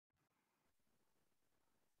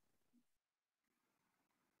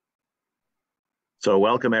So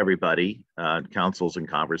welcome everybody, Councils and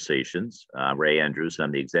Conversations. Ray Andrews,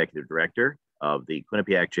 I'm the Executive Director of the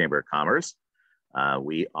Quinnipiac Chamber of Commerce.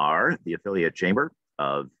 We are the affiliate chamber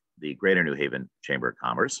of the Greater New Haven Chamber of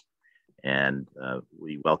Commerce. And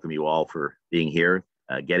we welcome you all for being here,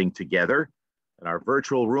 getting together. In our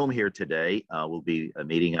virtual room here today, we'll be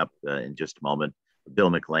meeting up in just a moment with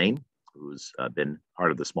Bill McClain, who's been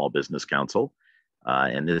part of the Small Business Council.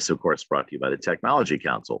 And this, of course, brought to you by the Technology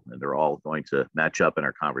Council, and they're all going to match up in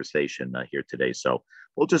our conversation here today. So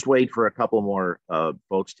we'll just wait for a couple more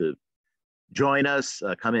folks to join us,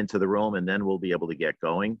 come into the room, and then we'll be able to get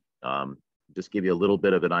going. Just give you a little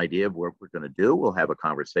bit of an idea of what we're going to do. We'll have a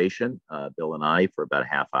conversation, Bill and I, for about a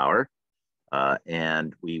half hour.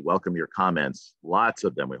 And we welcome your comments, lots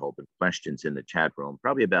of them, we hope, and questions in the chat room.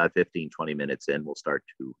 Probably about 15, 20 minutes in, we'll start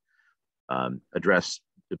to address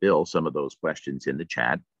to Bill some of those questions in the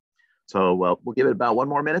chat. So we'll give it about one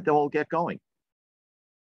more minute, then we'll get going.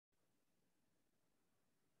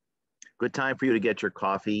 Good time for you to get your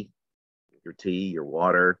coffee, your tea, your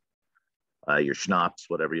water, your schnapps,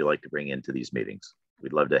 whatever you like to bring into these meetings.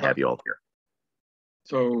 We'd love to have you all here.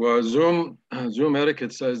 So Zoom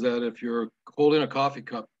etiquette says that if you're holding a coffee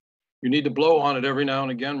cup, you need to blow on it every now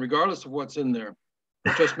and again, regardless of what's in there.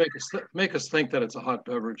 Just make us think that it's a hot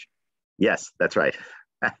beverage. Yes, that's right.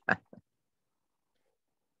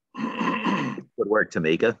 Good work,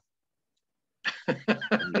 Tamika.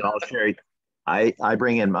 You all share. I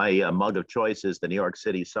bring in my mug of choice is the New York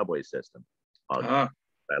City subway system. I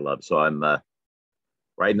love. So I'm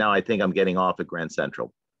right now. I think I'm getting off at Grand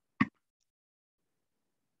Central.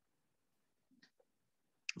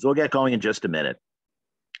 So we'll get going in just a minute.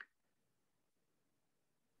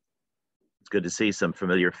 It's good to see some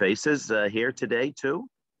familiar faces here today too.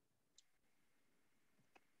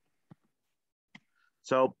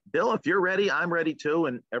 So, Bill, if you're ready, I'm ready too.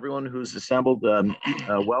 And everyone who's assembled,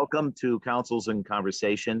 welcome to Councils and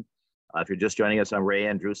Conversation. If you're just joining us, I'm Ray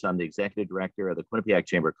Andrews. I'm the Executive Director of the Quinnipiac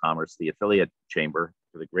Chamber of Commerce, the affiliate chamber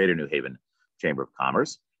for the Greater New Haven Chamber of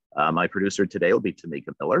Commerce. My producer today will be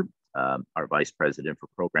Tamika Miller, our Vice President for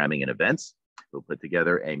Programming and Events, who put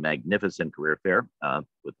together a magnificent career fair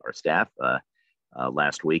with our staff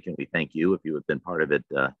last week. And we thank you if you have been part of it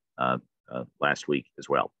last week as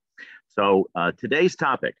well. So today's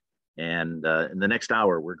topic, and in the next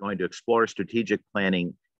hour, we're going to explore strategic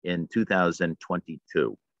planning in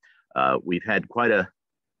 2022. We've had quite a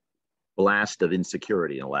blast of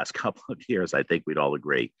insecurity in the last couple of years, I think we'd all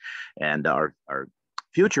agree. And our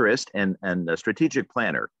futurist and strategic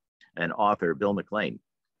planner and author, Bill McClain,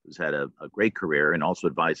 who's had a great career and also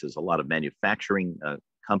advises a lot of manufacturing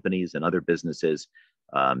companies and other businesses,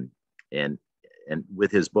 and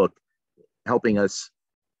with his book, helping us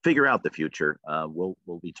figure out the future. We'll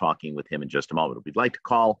be talking with him in just a moment. We'd like to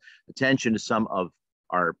call attention to some of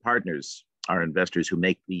our partners, our investors who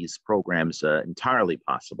make these programs entirely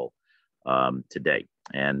possible today.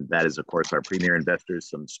 And that is, of course, our premier investors,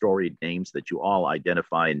 some storied names that you all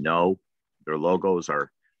identify and know. Their logos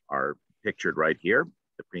are pictured right here,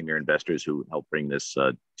 the premier investors who help bring this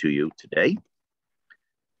to you today.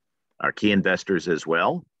 Our key investors as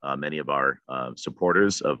well, many of our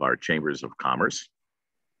supporters of our chambers of commerce.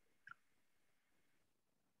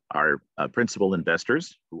 Our principal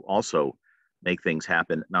investors who also make things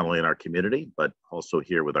happen, not only in our community, but also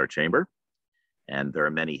here with our chamber. And there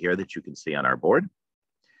are many here that you can see on our board.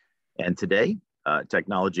 And today,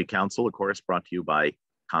 Technology Council, of course, brought to you by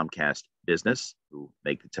Comcast Business, who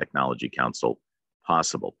make the Technology Council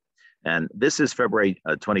possible. And this is February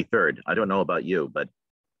 23rd. I don't know about you, but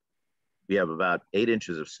we have about 8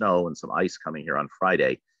 inches of snow and some ice coming here on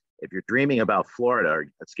Friday. If you're dreaming about Florida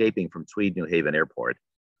or escaping from Tweed New Haven Airport,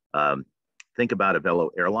 think about Avelo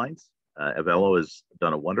Airlines. Avelo has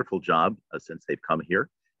done a wonderful job since they've come here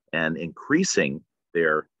and increasing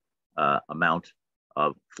their amount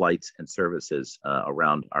of flights and services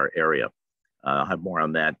around our area. I'll have more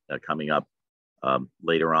on that coming up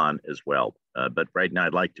later on as well. But right now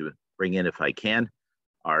I'd like to bring in, if I can,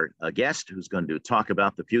 our guest who's going to talk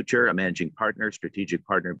about the future, a managing partner, strategic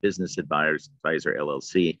partner, business advisor,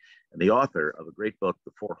 LLC, and the author of a great book,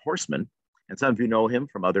 The Four Horsemen. And some of you know him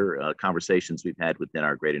from other conversations we've had within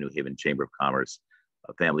our Greater New Haven Chamber of Commerce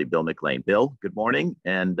family, Bill McClain. Bill, good morning.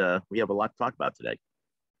 And we have a lot to talk about today.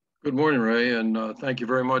 Good morning, Ray. And thank you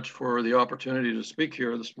very much for the opportunity to speak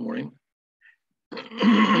here this morning.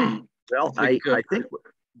 Well, I think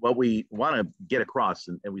what we want to get across,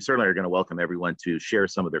 and we certainly are going to welcome everyone to share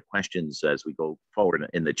some of their questions as we go forward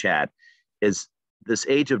in the chat, is this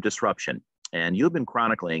age of disruption. And you've been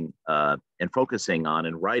chronicling and focusing on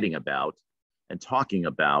and writing about and talking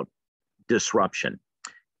about disruption.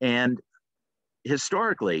 And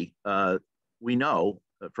historically, we know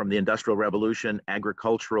from the Industrial Revolution,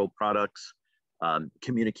 agricultural products,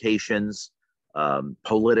 communications,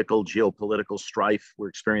 political, geopolitical strife. We're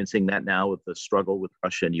experiencing that now with the struggle with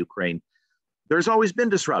Russia and Ukraine. There's always been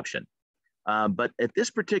disruption. But at this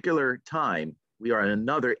particular time, we are in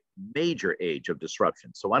another major age of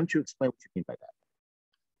disruption. So why don't you explain what you mean by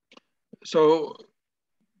that? So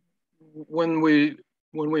when we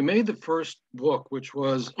made the first book, which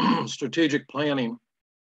was Strategic Planning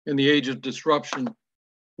in the Age of Disruption,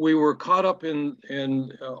 we were caught up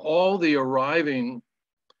in all the arriving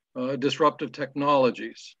disruptive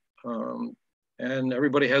technologies. And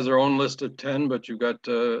everybody has their own list of 10, but you've got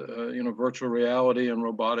virtual reality and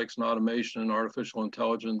robotics and automation and artificial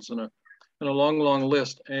intelligence and a long, long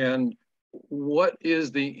list. And what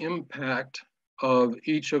is the impact of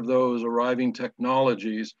each of those arriving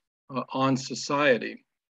technologies on society?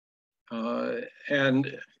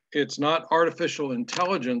 And it's not artificial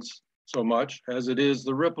intelligence so much as it is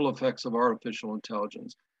the ripple effects of artificial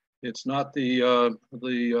intelligence. It's not the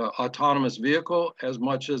autonomous vehicle as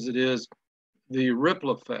much as it is the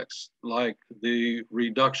ripple effects, like the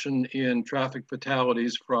reduction in traffic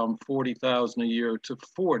fatalities from 40,000 a year to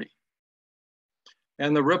 40.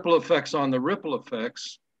 And the ripple effects on the ripple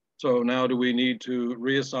effects. So now do we need to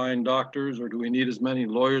reassign doctors, or do we need as many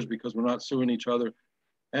lawyers because we're not suing each other,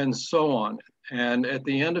 and so on. And at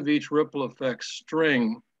the end of each ripple effect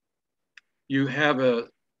string, you have a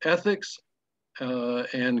ethics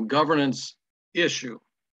and governance issue.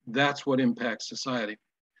 That's what impacts society.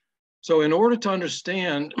 So in order to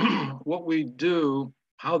understand what we do,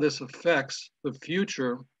 how this affects the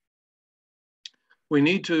future, we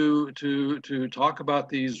need to talk about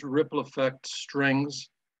these ripple effect strings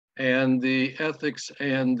and the ethics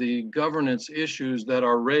and the governance issues that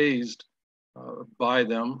are raised by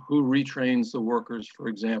them. Who retrains the workers, for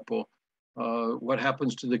example? What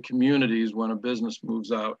happens to the communities when a business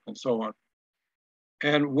moves out, and so on.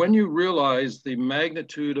 And when you realize the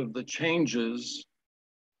magnitude of the changes,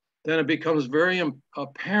 then it becomes very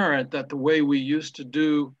apparent that the way we used to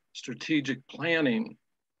do strategic planning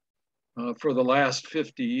for the last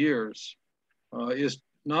 50 years is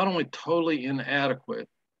not only totally inadequate,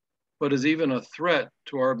 but is even a threat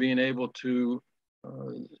to our being able to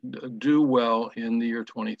do well in the year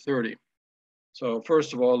 2030. So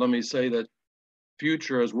first of all, let me say that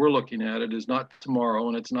future, as we're looking at it, is not tomorrow,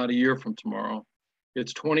 and it's not a year from tomorrow.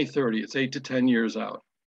 It's 2030, it's 8 to 10 years out.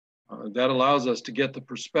 That allows us to get the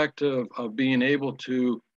perspective of being able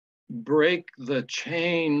to break the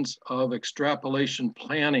chains of extrapolation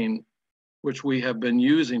planning, which we have been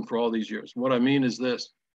using for all these years. What I mean is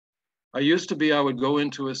this. I would go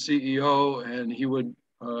into a CEO and he would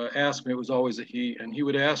ask me, it was always a he, and he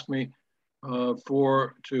would ask me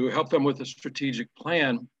to help them with a strategic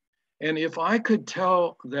plan. And if I could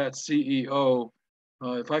tell that CEO,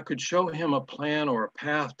 if I could show him a plan or a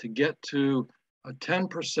path to get to a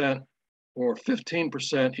 10% or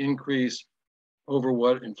 15% increase over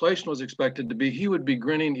what inflation was expected to be, he would be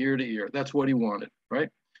grinning ear to ear. That's what he wanted, right?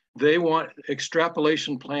 They want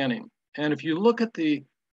extrapolation planning. And if you look at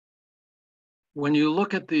when you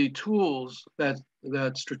look at the tools that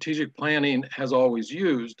strategic planning has always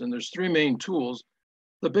used, and there's three main tools.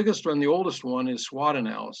 The biggest one, the oldest one, is SWOT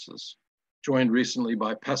analysis, joined recently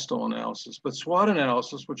by PESTEL analysis. But SWOT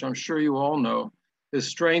analysis, which I'm sure you all know, is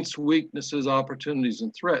strengths, weaknesses, opportunities,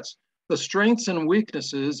 and threats. The strengths and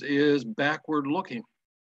weaknesses is backward looking.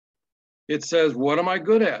 It says, what am I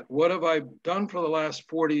good at? What have I done for the last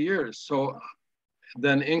 40 years? So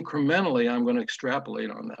then incrementally, I'm going to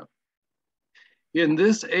extrapolate on that. In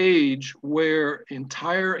this age where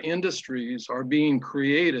entire industries are being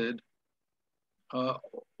created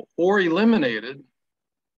or eliminated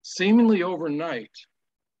seemingly overnight,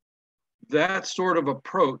 that sort of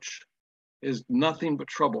approach is nothing but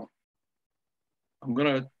trouble. I'm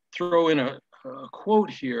going to throw in a quote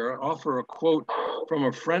here, offer a quote from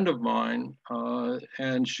a friend of mine,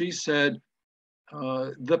 and she said,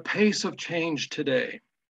 the pace of change today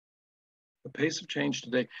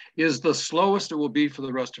is the slowest it will be for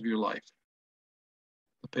the rest of your life.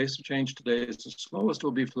 The pace of change today is the slowest it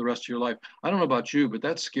will be for the rest of your life. I don't know about you, but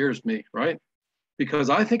that scares me, right? Because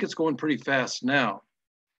I think it's going pretty fast now.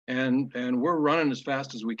 And we're running as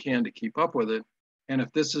fast as we can to keep up with it. And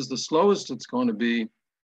if this is the slowest it's going to be,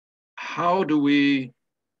 how do we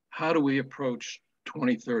approach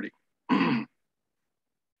 2030?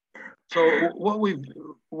 So what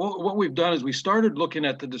we've done is we started looking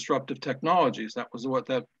at the disruptive technologies. That was what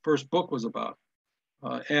that first book was about.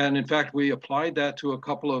 And in fact, we applied that to a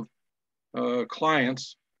couple of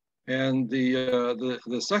clients, And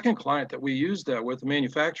the second client that we used that with, a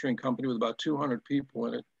manufacturing company with about 200 people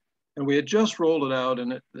in it, and we had just rolled it out,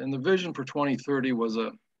 and the vision for 2030 was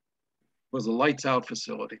a lights out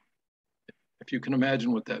facility. If you can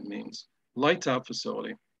imagine what that means, lights out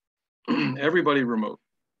facility, everybody remote.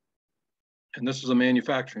 And this was a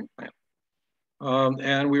manufacturing plant.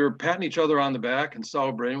 And we were patting each other on the back and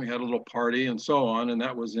celebrating. We had a little party and so on. And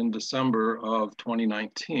that was in December of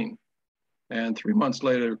 2019. And 3 months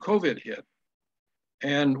later, COVID hit.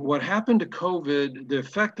 And what happened to COVID, the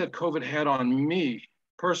effect that COVID had on me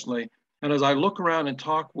personally, and as I look around and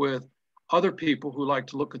talk with other people who like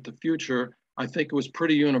to look at the future, I think it was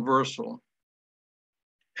pretty universal.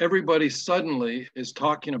 Everybody suddenly is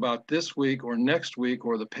talking about this week or next week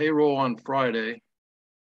or the payroll on Friday.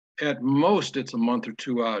 At most, it's a month or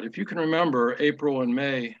two out. If you can remember April and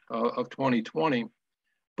May of 2020,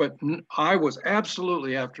 but I was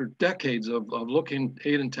absolutely, after decades of looking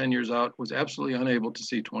 8 and 10 years out, was absolutely unable to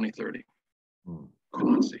see 2030. Could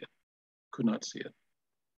not see it. Could not see it.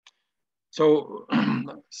 So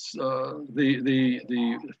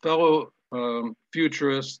the fellow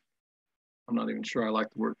futurists, I'm not even sure I like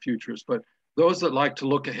the word futurist, but those that like to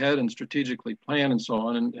look ahead and strategically plan and so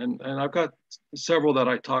on, and I've got several that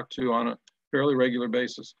I talk to on a fairly regular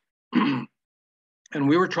basis. And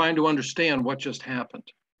we were trying to understand what just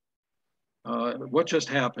happened.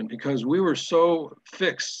 Because we were so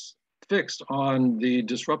fixed on the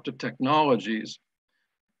disruptive technologies.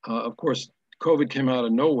 Of course, COVID came out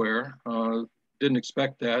of nowhere. Didn't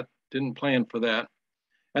expect that, didn't plan for that.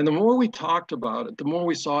 And the more we talked about it, the more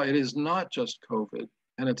we saw it is not just COVID,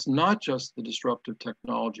 and it's not just the disruptive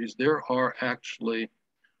technologies. There are actually,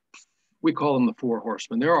 we call them the 4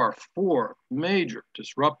 horsemen. There are 4 major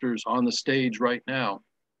disruptors on the stage right now.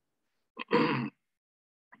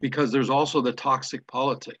 Because there's also the toxic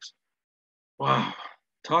politics. Wow,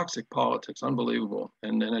 toxic politics, unbelievable.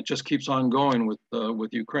 And it just keeps on going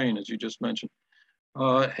with Ukraine, as you just mentioned.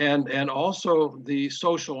 And also the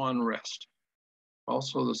social unrest. And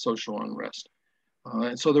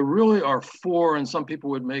so there really are 4, and some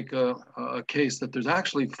people would make a case that there's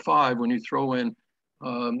actually 5 when you throw in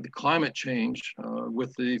the climate change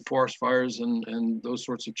with the forest fires and those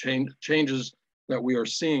sorts of changes that we are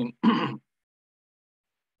seeing.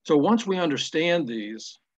 So once we understand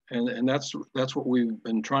these, and that's what we've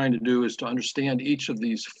been trying to do, is to understand each of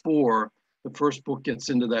these 4. The first book gets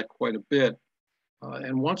into that quite a bit.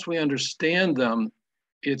 And once we understand them,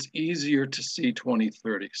 it's easier to see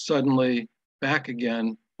 2030. Suddenly, back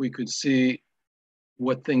again, we could see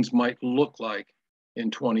what things might look like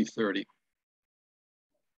in 2030.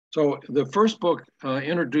 So the first book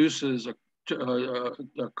introduces a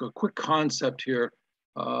quick concept here,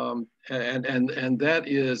 and that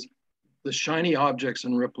is the shiny objects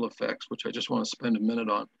and ripple effects, which I just want to spend a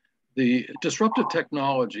minute on. The disruptive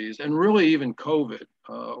technologies, and really even COVID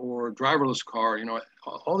or driverless car,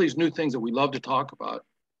 all these new things that we love to talk about,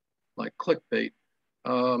 like clickbait,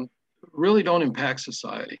 really don't impact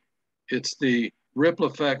society. It's the ripple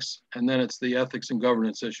effects, and then it's the ethics and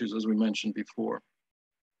governance issues, as we mentioned before.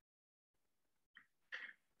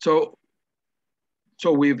 So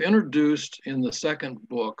we've introduced in the second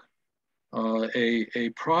book a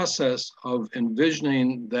process of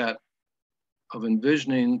envisioning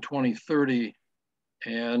 2030,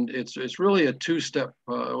 and it's really a 2-step.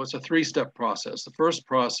 It's a 3-step process. The first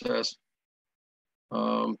process.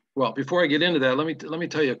 Well, before I get into that, let me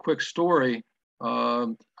tell you a quick story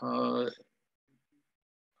about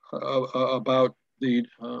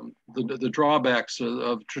the drawbacks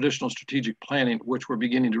of traditional strategic planning, which we're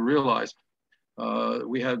beginning to realize.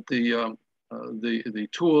 We had the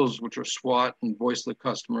tools, which are SWOT and voice of the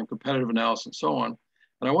customer and competitive analysis and so on.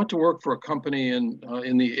 And I went to work for a company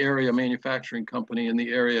in the area, a manufacturing company in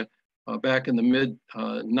the area back in the mid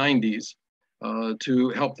 90s to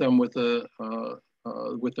help them with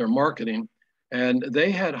their marketing. And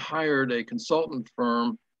they had hired a consultant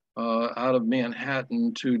firm out of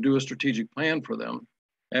Manhattan to do a strategic plan for them.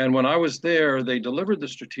 And when I was there, they delivered the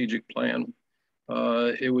strategic plan.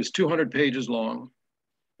 It was 200 pages long.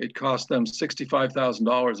 It cost them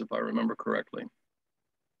 $65,000, if I remember correctly.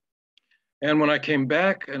 And when I came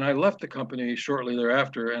back, and I left the company shortly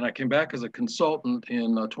thereafter, and I came back as a consultant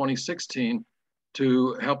in 2016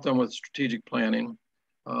 to help them with strategic planning.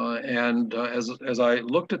 As I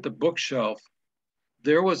looked at the bookshelf,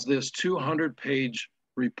 there was this 200-page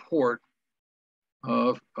report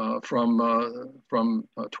from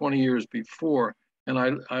 20 years before, and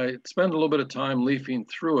I spent a little bit of time leafing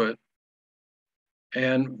through it,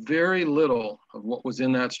 and very little of what was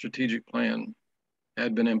in that strategic plan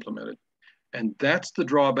had been implemented. And that's the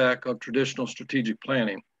drawback of traditional strategic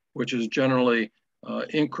planning. which is generally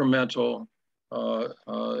incremental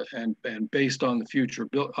and based on the future,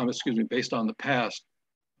 based on the past.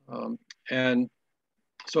 And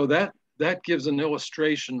so that gives an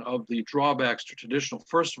illustration of the drawbacks to traditional.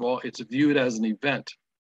 First of all, it's viewed as an event,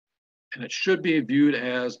 and it should be viewed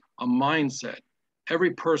as a mindset.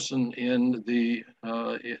 Every person in the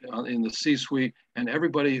C-suite and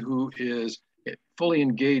everybody who is fully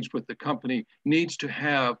engaged with the company needs to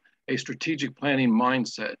have a strategic planning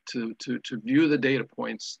mindset to view the data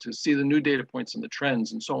points, to see the new data points and the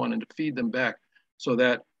trends and so on, and to feed them back so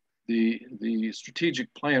that the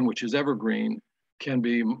strategic plan, which is evergreen, can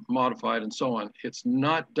be modified and so on. It's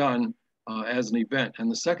not done as an event.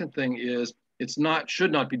 And the second thing is,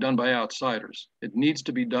 should not be done by outsiders. It needs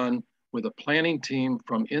to be done with a planning team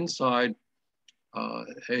from inside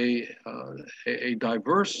a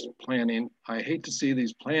diverse planning. I hate to see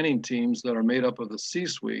these planning teams that are made up of the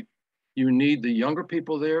C-suite. You need the younger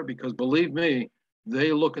people there because, believe me,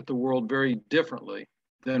 they look at the world very differently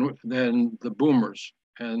than the boomers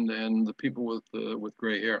and the people with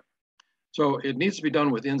gray hair. So it needs to be done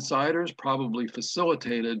with insiders, probably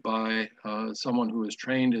facilitated by someone who is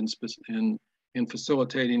trained in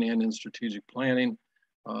facilitating and in strategic planning.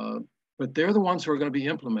 But they're the ones who are going to be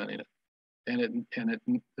implementing it. And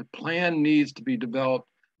the plan needs to be developed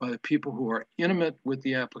by the people who are intimate with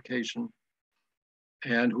the application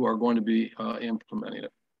and who are going to be implementing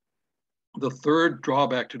it. The third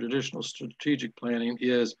drawback to traditional strategic planning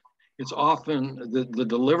is it's often, the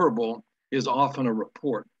deliverable is often a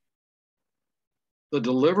report. The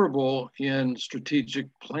deliverable in strategic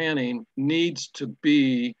planning needs to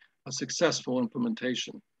be a successful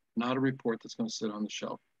implementation, not a report that's going to sit on the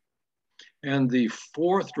shelf. And the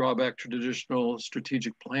fourth drawback to traditional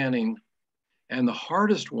strategic planning, and the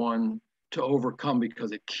hardest one to overcome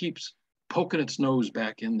because it keeps poking its nose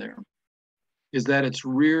back in there, is that it's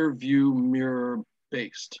rear view mirror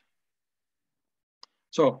based.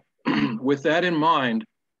 So with that in mind,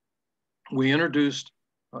 we introduced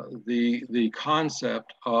the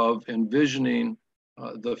concept of envisioning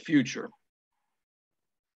the future.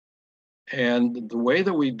 And the way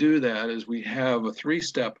that we do that is we have a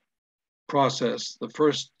three-step process. The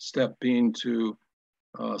first step being to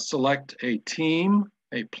select a team,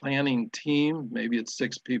 a planning team. Maybe it's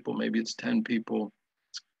 6 people, maybe it's 10 people.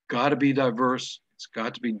 It's got to be diverse. It's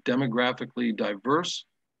got to be demographically diverse.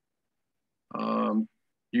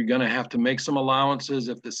 You're going to have to make some allowances.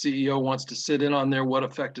 If the CEO wants to sit in on there, what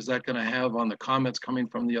effect is that going to have on the comments coming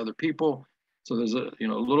from the other people? So there's a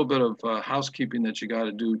little bit of housekeeping that you got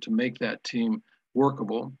to do to make that team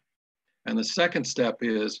workable. And the second step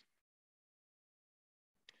is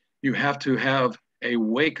you have to have a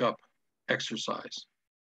wake-up exercise.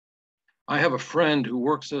 I have a friend who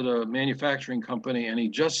works at a manufacturing company, and he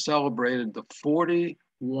just celebrated the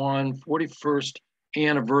 41st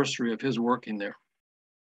anniversary of his working there.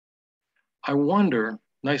 I wonder,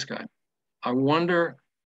 nice guy, I wonder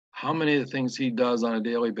how many of the things he does on a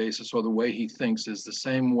daily basis or the way he thinks is the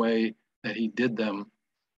same way that he did them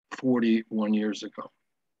 41 years ago.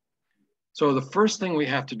 So the first thing we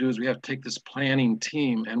have to do is we have to take this planning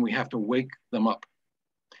team and we have to wake them up.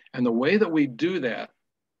 And the way that we do that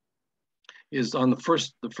is on the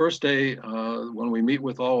first day when we meet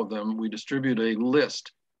with all of them, we distribute a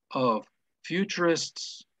list of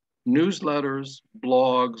futurists, newsletters,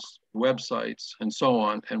 blogs, websites, and so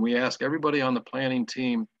on. And we ask everybody on the planning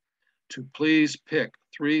team to please pick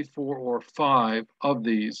 3, 4, or 5 of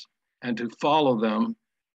these and to follow them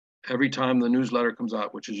every time the newsletter comes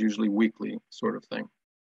out, which is usually weekly sort of thing.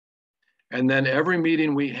 And then every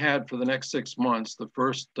meeting we had for the next 6 months, the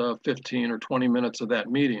first 15 or 20 minutes of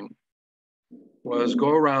that meeting was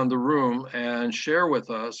go around the room and share with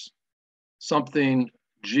us something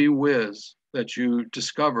gee whiz that you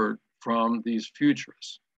discovered from these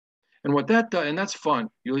futurists. And what that does, and that's fun.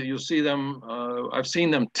 You'll see them, I've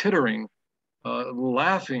seen them tittering,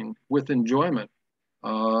 laughing with enjoyment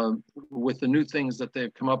with the new things that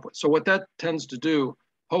they've come up with. So what that tends to do,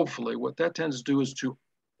 hopefully, what that tends to do is to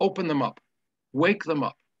open them up, wake them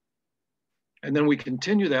up. And then we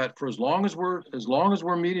continue that for as long as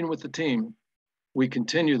we're meeting with the team, we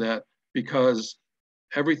continue that because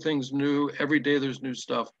everything's new, every day there's new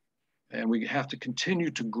stuff, and we have to continue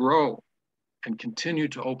to grow and continue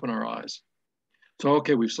to open our eyes. So,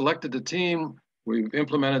 okay, we've selected the team, we've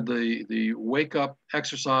implemented the wake up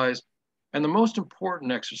exercise, and the most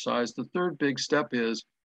important exercise, the third big step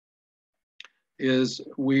is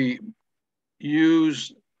we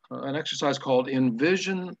use an exercise called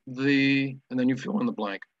envision the, and then you fill in the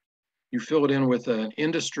blank. You fill it in with an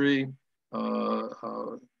industry.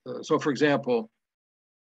 So for example,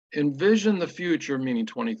 envision the future, meaning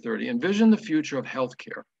 2030, envision the future of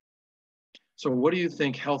healthcare. So what do you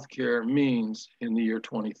think healthcare means in the year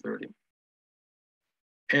 2030?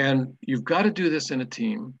 And you've got to do this in a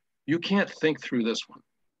team. You can't think through this one.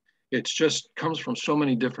 It just comes from so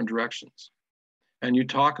many different directions. And you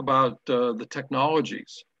talk about the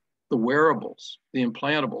technologies, the wearables, the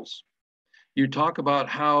implantables. You talk about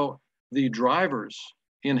how the drivers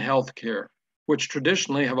in healthcare, which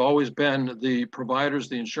traditionally have always been the providers,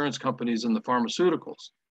 the insurance companies, and the pharmaceuticals,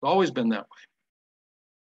 it's always been that way.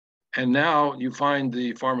 And now you find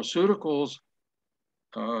the pharmaceuticals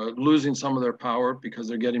losing some of their power because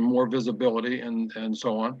they're getting more visibility and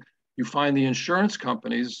so on. You find the insurance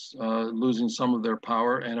companies losing some of their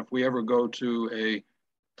power. And if we ever go to a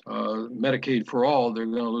Medicaid for all, they're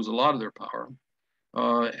going to lose a lot of their power.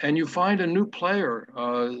 And you find a new player,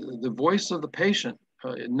 the voice of the patient,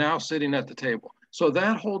 now sitting at the table. So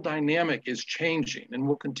that whole dynamic is changing and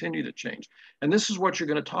will continue to change. And this is what you're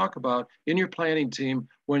going to talk about in your planning team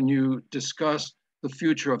when you discuss the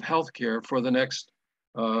future of healthcare for the next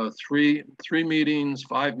three meetings,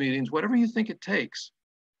 5 meetings, whatever you think it takes.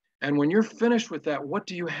 And when you're finished with that, what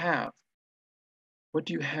do you have? What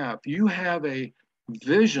do you have? You have a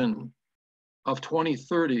vision of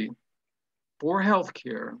 2030 for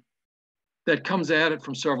healthcare that comes at it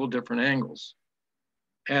from several different angles.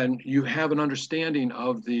 And you have an understanding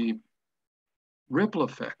of the ripple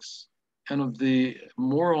effects and of the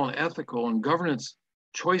moral and ethical and governance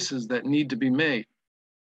choices that need to be made.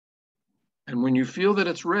 And when you feel that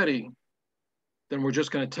it's ready, then we're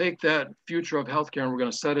just going to take that future of healthcare and we're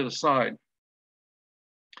going to set it aside.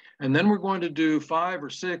 And then we're going to do 5 or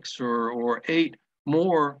 6 or 8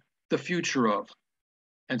 more the future of.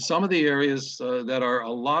 And some of the areas that are a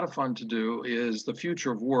lot of fun to do is the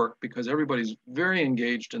future of work, because everybody's very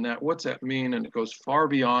engaged in that. What's that mean? And it goes far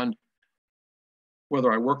beyond whether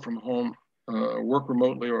I work from home, work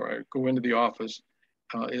remotely, or I go into the office.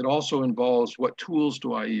 It also involves what tools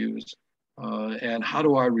do I use and how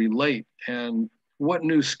do I relate, and what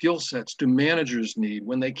new skill sets do managers need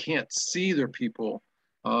when they can't see their people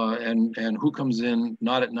and who comes in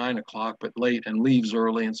not at 9 o'clock, but late and leaves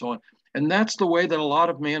early and so on. And that's the way that a lot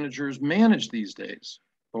of managers manage these days,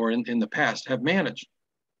 or in the past have managed,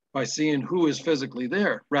 by seeing who is physically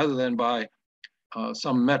there rather than by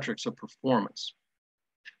some metrics of performance.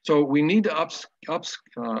 So we need to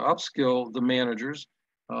upskill the managers.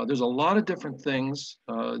 There's a lot of different things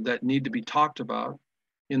that need to be talked about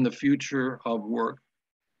in the future of work.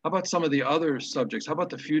 How about some of the other subjects? How about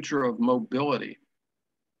the future of mobility,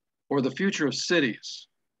 or the future of cities?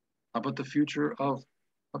 How about the future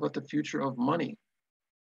of money?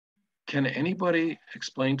 Can anybody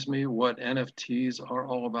explain to me what NFTs are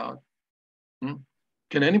all about?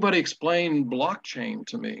 Can anybody explain blockchain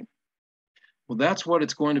to me? Well, that's what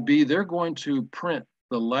it's going to be. They're going to print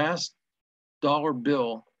the last dollar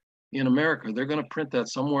bill in America. They're going to print that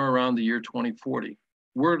somewhere around the year 2040.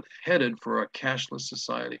 We're headed for a cashless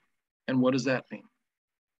society. And what does that mean?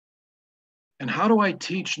 And how do I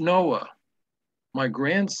teach Noah, my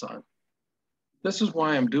grandson? This is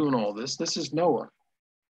why I'm doing all this. This is Noah.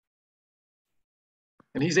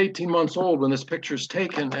 And he's 18 months old when this picture is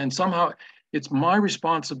taken, and somehow it's my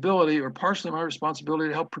responsibility, or partially my responsibility,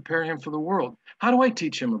 to help prepare him for the world. How do I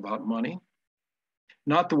teach him about money?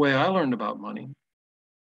 Not the way I learned about money.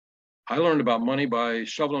 I learned about money by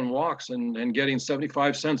shoveling walks and getting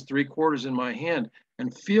 75 cents, 3/4 in my hand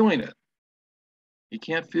and feeling it. You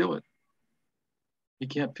can't feel it. You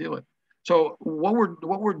can't feel it. So what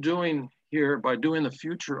we're doing here by doing the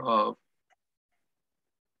future of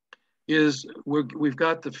is we've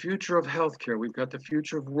got the future of healthcare, we've got the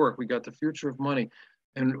future of work, we've got the future of money,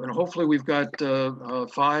 and hopefully we've got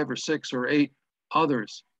 5 or 6 or 8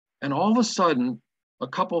 others. And all of a sudden, a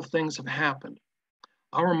couple of things have happened.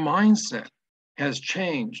 Our mindset has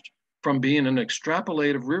changed from being an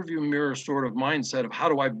extrapolative rearview mirror sort of mindset of how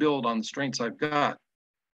do I build on the strengths I've got,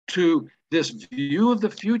 to this view of the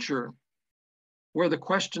future where the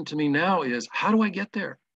question to me now is, how do I get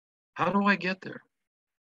there? How do I get there?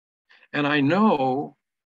 And I know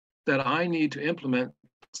that I need to implement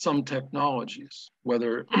some technologies,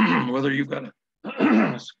 whether you've got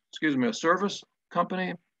a, a service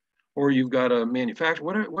company, or you've got a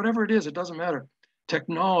manufacturer, whatever it is, it doesn't matter.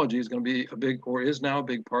 Technology is going to be a big, or is now a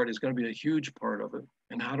big part, is going to be a huge part of it.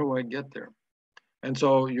 And how do I get there? And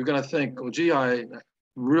so you're going to think, well, gee, I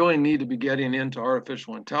really need to be getting into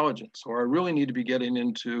artificial intelligence, or I really need to be getting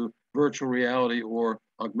into virtual reality or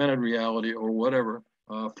augmented reality or whatever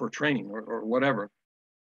for training or whatever.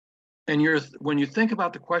 And when you think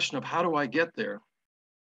about the question of how do I get there,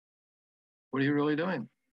 what are you really doing?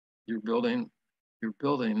 You're building you're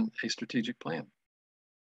building a strategic plan.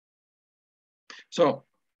 So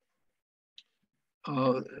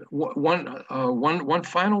one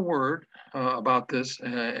final word about this,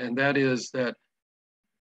 and that is that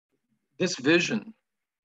this vision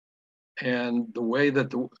and the way that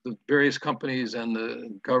the various companies and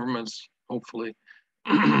the governments, hopefully,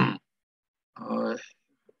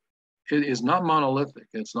 it is not monolithic.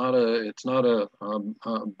 It's not a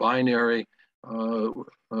binary.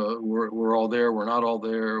 We're all there. We're not all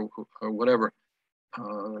there. Or whatever.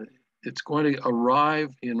 It's going to arrive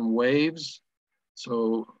in waves.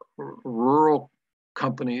 So rural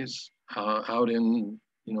companies out in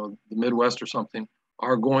the Midwest or something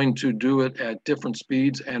are going to do it at different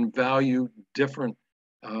speeds and value different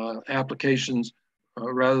applications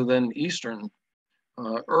rather than eastern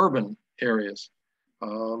urban areas.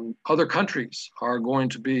 Other countries are going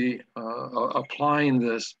to be applying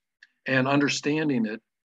this and understanding it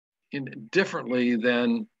differently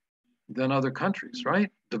than other countries,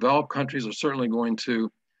 right? Developed countries are certainly going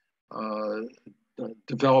to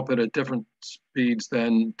develop it at different speeds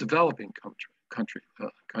than developing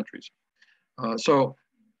countries. So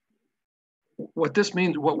what this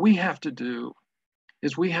means, what we have to do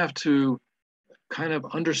is we have to kind of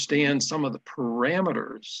understand some of the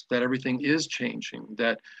parameters that everything is changing,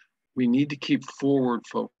 that we need to keep forward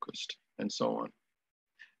focused and so on.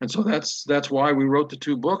 And so that's why we wrote the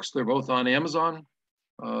two books. They're both on Amazon.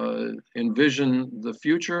 Envision the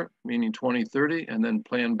future, meaning 2030, and then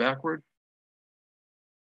plan backward.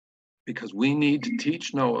 Because we need to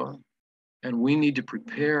teach NOAA and we need to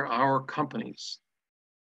prepare our companies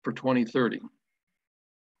for 2030.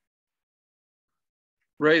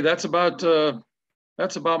 Ray, that's about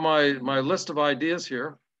my list of ideas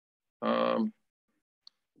here. Well,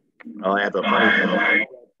 I have a funny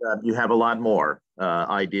you have a lot more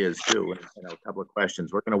ideas too, and a couple of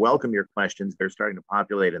questions. We're going to welcome your questions. They're starting to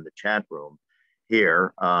populate in the chat room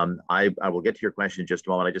here. I will get to your question in just a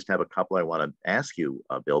moment. I just have a couple I want to ask you,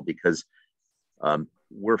 Bill, because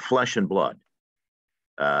we're flesh and blood,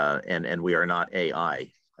 and we are not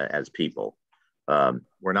AI as people.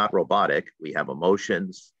 We're not robotic. We have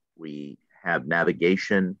emotions. We have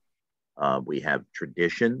navigation. We have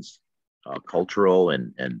traditions, cultural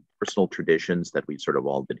and personal traditions that we sort of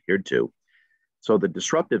all adhered to. So the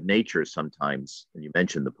disruptive nature sometimes, and you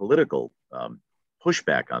mentioned the political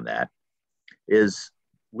pushback on that, is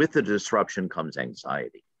with the disruption comes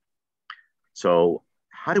anxiety. So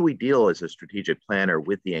how do we deal as a strategic planner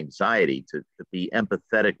with the anxiety to be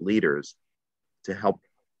empathetic leaders to help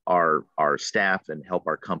our staff and help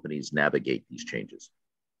our companies navigate these changes?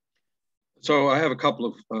 So I have a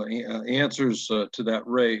couple of answers to that,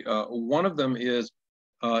 Ray. One of them is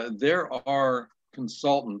there are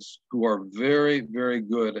consultants who are very, very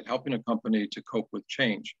good at helping a company to cope with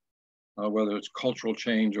change, whether it's cultural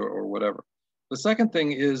change or whatever. The second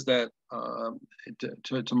thing is that,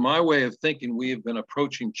 to my way of thinking, we have been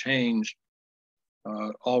approaching change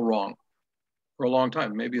all wrong for a long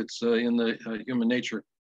time. Maybe it's in the human nature.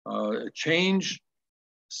 Change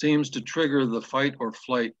seems to trigger the fight or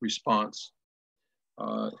flight response.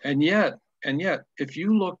 And yet, if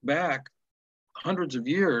you look back hundreds of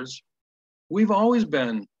years, we've always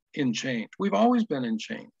been in change. We've always been in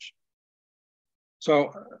change.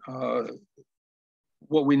 So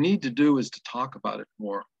what we need to do is to talk about it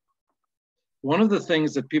more. One of the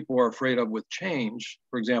things that people are afraid of with change,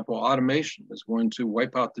 for example, automation is going to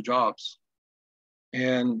wipe out the jobs.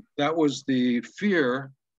 And that was the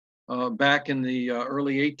fear back in the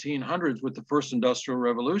early 1800s with the first industrial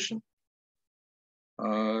revolution.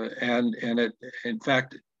 And it, in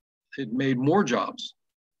fact, it made more jobs.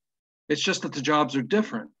 It's just that the jobs are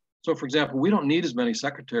different. So for example, we don't need as many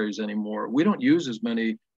secretaries anymore. We don't use as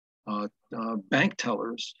many bank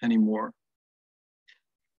tellers anymore.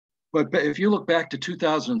 But if you look back to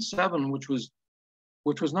 2007, which was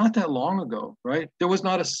not that long ago, right? There was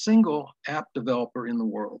not a single app developer in the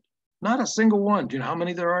world. Not a single one. Do you know how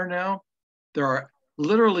many there are now? There are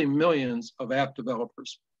literally millions of app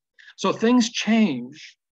developers. So things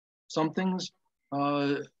change. Some things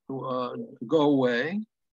go away.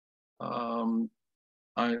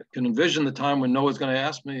 I can envision the time when Noah's going to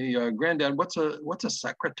ask me, Granddad, what's a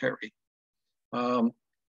secretary?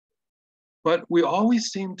 But we always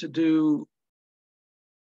seem to do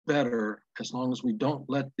better as long as we don't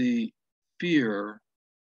let the fear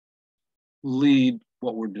lead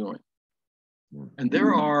what we're doing. And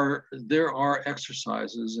there are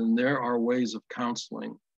exercises and there are ways of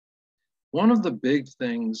counseling. One of the big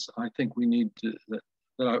things I think we need to,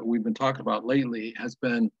 that we've been talking about lately has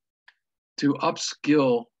been to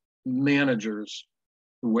upskill managers,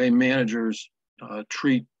 the way managers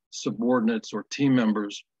treat subordinates or team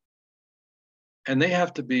members. And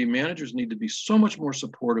managers need to be so much more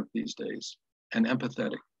supportive these days and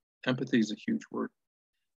empathetic. Empathy is a huge word.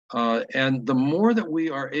 And the more that we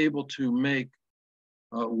are able to make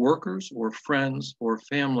workers or friends or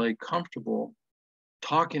family comfortable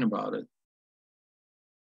talking about it,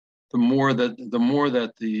 the more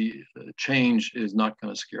that the change is not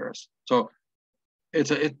going to scare us. So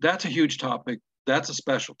that's a huge topic. That's a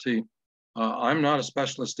specialty. I'm not a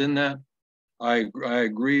specialist in that. I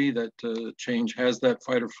agree that change has that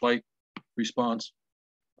fight or flight response,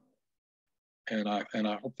 and I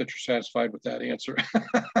hope that you're satisfied with that answer.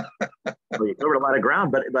 Well, you covered a lot of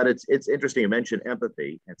ground, but it's interesting. You mentioned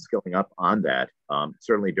empathy and skilling up on that.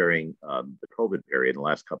 Certainly during the COVID period, in the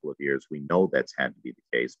last couple of years, we know that's had to be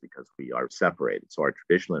the case because we are separated. So our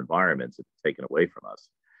traditional environments have been taken away from us.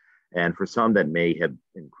 And for some, that may have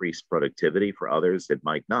increased productivity. For others, it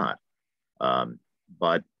might not.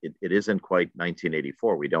 But it isn't quite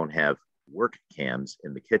 1984. We don't have work cams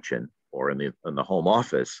in the kitchen or in the home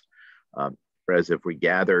office. Whereas if we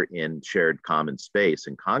gather in shared common space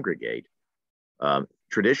and congregate,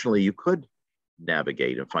 traditionally you could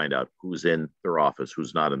navigate and find out who's in their office,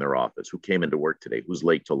 who's not in their office, who came into work today, who's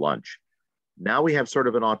late to lunch. Now we have sort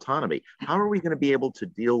of an autonomy. How are we going to be able to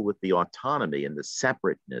deal with the autonomy and the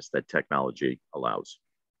separateness that technology allows?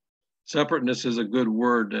 Separateness is a good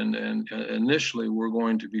word, and initially we're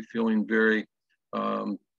going to be feeling very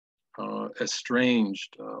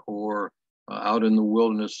estranged or out in the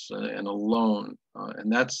wilderness and alone,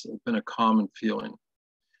 and that's been a common feeling.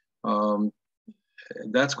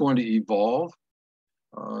 That's going to evolve.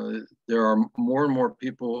 There are more and more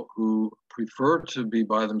people who prefer to be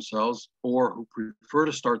by themselves or who prefer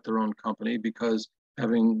to start their own company because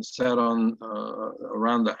having sat on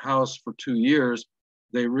around the house for 2 years,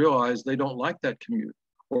 they realize they don't like that commute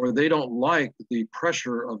or they don't like the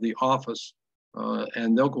pressure of the office,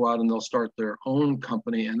 and they'll go out and they'll start their own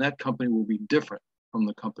company, and that company will be different from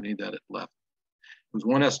the company that it left. There's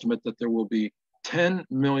one estimate that there will be 10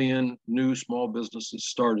 million new small businesses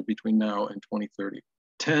started between now and 2030.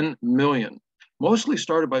 10 million, mostly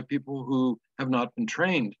started by people who have not been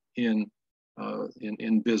trained in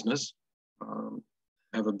business,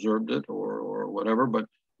 have observed it or whatever, but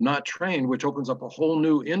not trained, which opens up a whole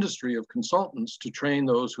new industry of consultants to train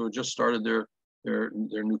those who have just started their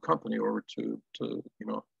new company or to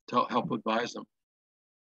help advise them.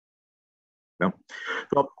 No.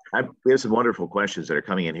 Well, we have some wonderful questions that are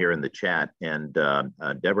coming in here in the chat, and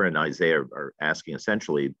Deborah and Isaiah are asking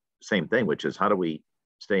essentially the same thing, which is how do we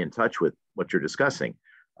stay in touch with what you're discussing,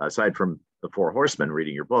 aside from the Four Horsemen,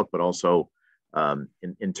 reading your book, but also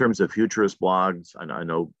in terms of futurist blogs. And I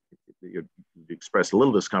know you expressed a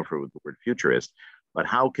little discomfort with the word futurist, but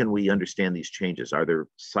how can we understand these changes? Are there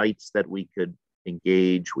sites that we could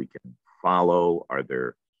engage, we can follow?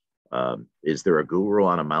 Is there a guru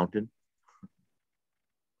on a mountain?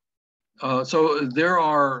 So there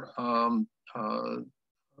are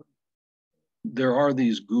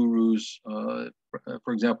these gurus.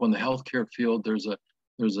 For example, in the healthcare field, there's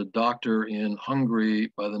a doctor in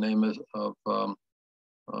Hungary by the name of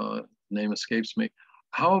name escapes me.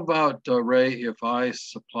 How about Ray, if I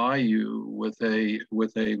supply you with a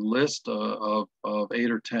list of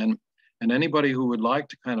 8 or 10, and anybody who would like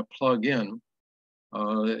to kind of plug in,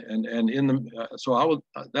 so I will.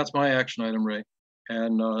 That's my action item, Ray,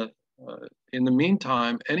 and. In the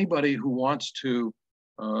meantime, anybody who wants to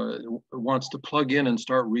plug in and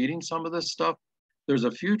start reading some of this stuff, there's a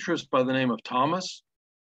futurist by the name of Thomas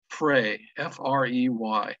Frey,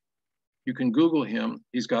 F-R-E-Y. You can Google him.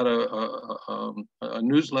 He's got a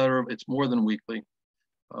newsletter. It's more than weekly.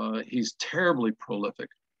 He's terribly prolific,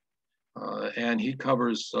 and he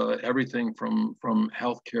covers everything from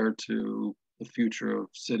healthcare to the future of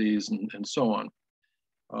cities and so on.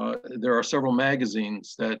 There are several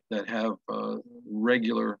magazines that have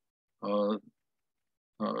regular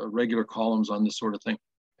columns on this sort of thing,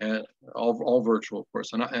 and all virtual, of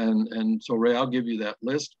course. And so, Ray, I'll give you that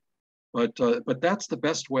list. But that's the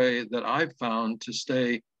best way that I've found to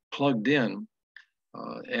stay plugged in.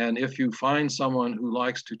 And if you find someone who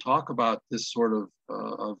likes to talk about this sort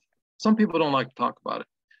of some people don't like to talk about it,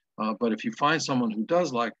 but if you find someone who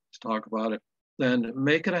does like to talk about it, then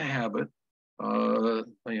make it a habit. At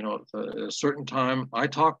a certain time. I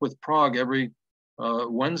talk with Prague every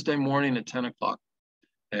Wednesday morning at 10 o'clock,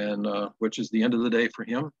 and which is the end of the day for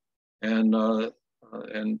him. And I've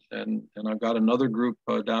got another group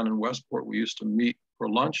down in Westport. We used to meet for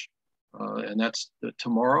lunch, and that's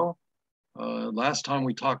tomorrow. Last time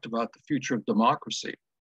we talked about the future of democracy,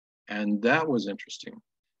 and that was interesting.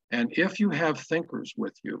 And if you have thinkers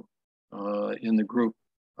with you in the group,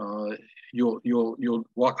 you'll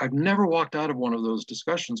walk. I've never walked out of one of those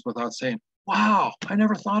discussions without saying, "Wow, I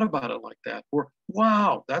never thought about it like that," or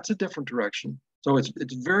 "Wow, that's a different direction." So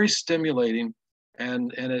it's very stimulating,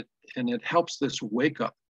 and it helps this wake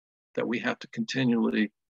up that we have to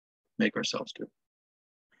continually make ourselves do.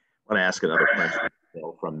 I want to ask another question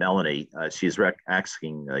from Melanie. She's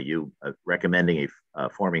asking you, recommending a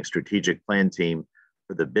forming strategic plan team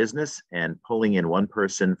for the business and pulling in one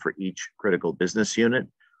person for each critical business unit?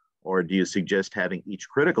 Or do you suggest having each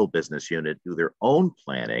critical business unit do their own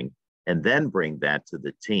planning and then bring that to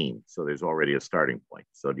the team? So there's already a starting point.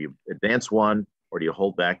 So do you advance one, or do you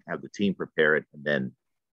hold back, have the team prepare it, and then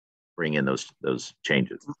bring in those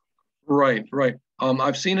changes? Right.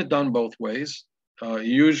 I've seen it done both ways.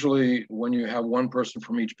 Usually when you have one person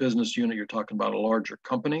from each business unit, you're talking about a larger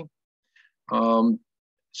company.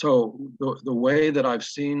 So the way that I've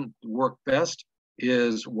seen work best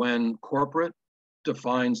is when corporate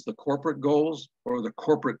defines the corporate goals or the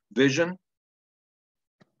corporate vision,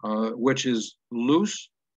 which is loose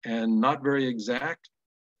and not very exact,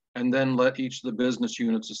 and then let each of the business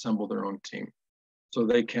units assemble their own team. So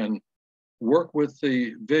they can work with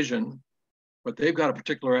the vision, but they've got a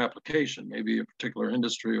particular application, maybe a particular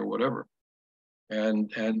industry or whatever.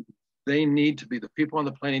 And they need to be, the people on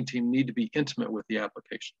the planning team need to be intimate with the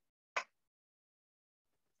application.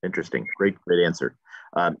 Interesting. Great answer.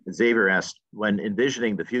 Xavier asked, when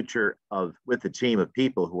envisioning the future with a team of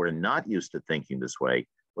people who are not used to thinking this way,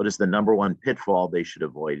 what is the number one pitfall they should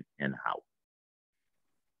avoid, and how?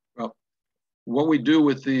 Well, what we do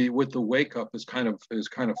with the wake up is kind of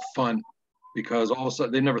fun, because all of a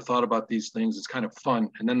sudden they never thought about these things. It's kind of fun,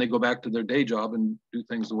 and then they go back to their day job and do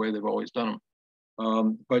things the way they've always done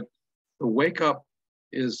them. But the wake up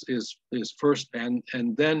is first, and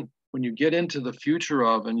then when you get into the future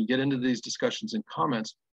of, and you get into these discussions and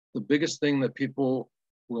comments, the biggest thing that people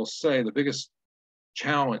will say, the biggest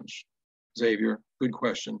challenge, Xavier, good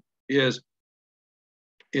question, is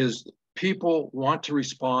people want to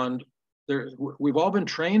respond. We've all been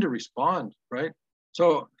trained to respond, right?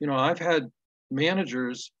 So, I've had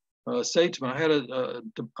managers say to me, I had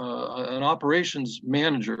an operations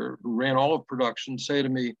manager who ran all of production say to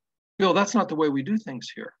me, "Bill, that's not the way we do things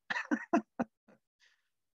here."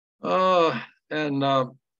 And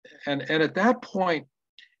at that point,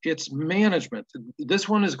 it's management. This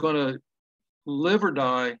one is going to live or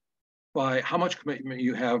die by how much commitment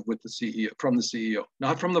you have with the CEO, from the CEO,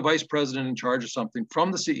 not from the vice president in charge of something,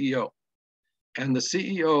 from the CEO. And the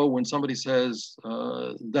CEO, when somebody says,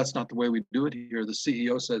 that's not the way we do it here, the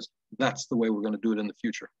CEO says, that's the way we're going to do it in the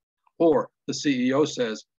future. Or the CEO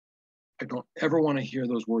says, I don't ever want to hear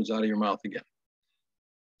those words out of your mouth again.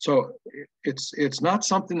 So it's not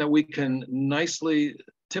something that we can nicely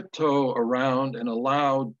tiptoe around and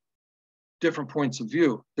allow different points of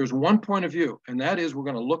view. There's one point of view, and that is we're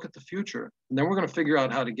going to look at the future, and then we're going to figure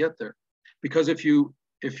out how to get there. Because if you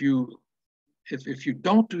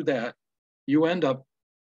don't do that, you end up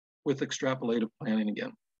with extrapolative planning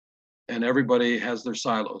again, and everybody has their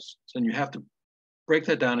silos. And you have to break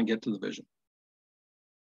that down and get to the vision.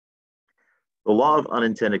 The law of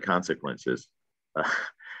unintended consequences,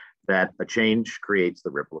 that a change creates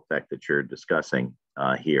the ripple effect that you're discussing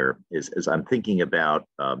here, is I'm thinking about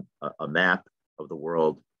a map of the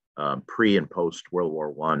world pre and post World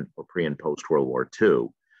War I or pre and post World War II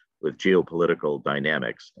with geopolitical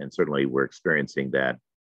dynamics. And certainly we're experiencing that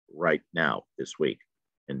right now this week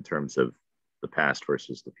in terms of the past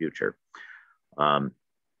versus the future.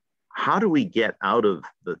 How do we get out of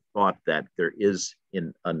the thought that there is,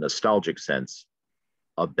 in a nostalgic sense,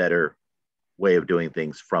 a better way of doing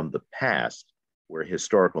things from the past, where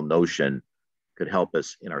historical notion could help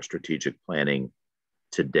us in our strategic planning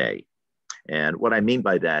today? And what I mean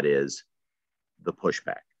by that is the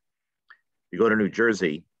pushback. You go to New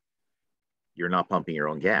Jersey, you're not pumping your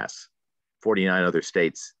own gas. 49 other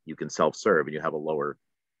states, you can self-serve and you have a lower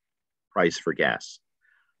price for gas.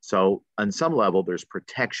 So on some level, there's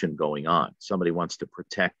protection going on. Somebody wants to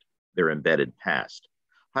protect their embedded past.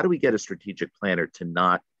 How do we get a strategic planner to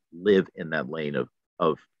not live in that lane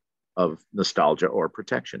of nostalgia or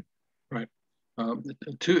protection? Right.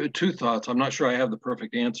 Two thoughts. I'm not sure I have the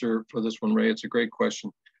perfect answer for this one, Ray. It's a great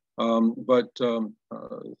question. But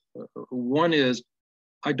one is,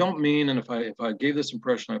 I don't mean, and if I gave this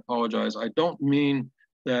impression, I apologize. I don't mean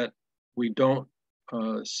that we don't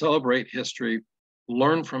celebrate history,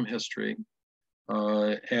 learn from history,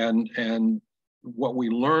 and what we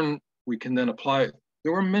learn, we can then apply.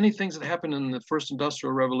 There were many things that happened in the first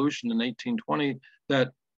industrial revolution in 1820 that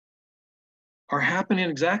are happening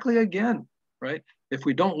exactly again, right? If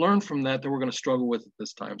we don't learn from that, then we're going to struggle with it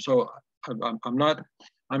this time. So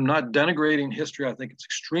I'm I'm not denigrating history. I think it's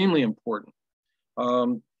extremely important.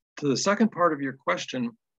 To the second part of your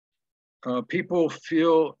question, people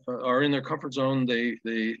feel are in their comfort zone.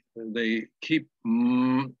 They keep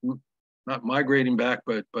not migrating back,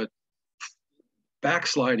 but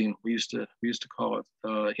backsliding. We used to call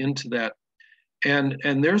it into that.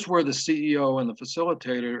 And there's where the CEO and the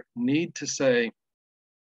facilitator need to say,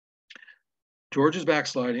 George is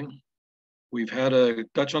backsliding. We've had a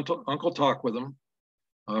Dutch uncle talk with him.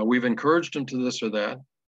 We've encouraged him to this or that,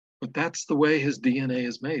 but that's the way his DNA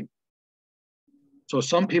is made. So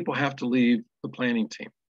some people have to leave the planning team.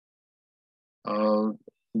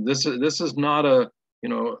 This is not a,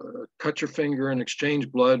 cut your finger and exchange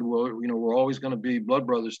blood. Well, we're always going to be blood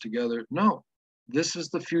brothers together. No, this is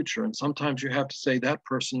the future. And sometimes you have to say that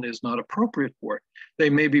person is not appropriate for it. They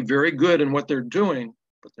may be very good in what they're doing,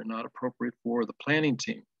 but they're not appropriate for the planning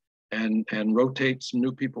team, and rotate some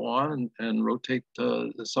new people on and rotate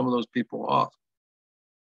some of those people off.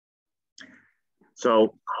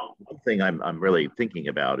 So one thing I'm really thinking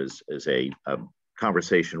about is a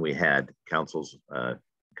conversation we had, council's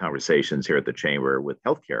conversations here at the chamber with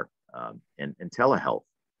healthcare and telehealth.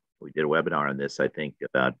 We did a webinar on this, I think,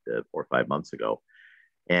 about 4 or 5 months ago.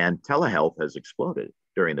 And telehealth has exploded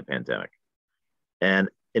during the pandemic. And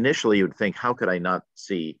initially you would think, how could I not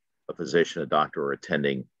see a physician, a doctor, or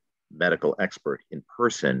attending medical expert in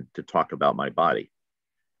person to talk about my body?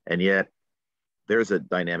 And yet there's a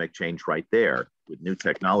dynamic change right there with new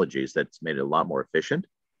technologies that's made it a lot more efficient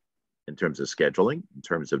in terms of scheduling, in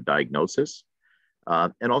terms of diagnosis,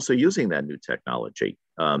 and also using that new technology.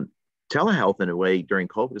 Telehealth, in a way, during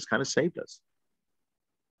COVID has kind of saved us.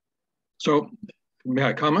 So may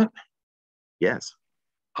I comment? Yes.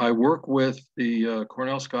 I work with the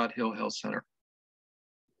Cornell Scott Hill Health Center.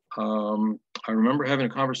 I remember having a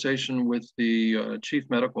conversation with the chief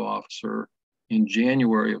medical officer in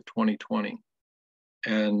January of 2020.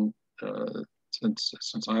 And since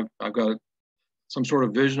I've got some sort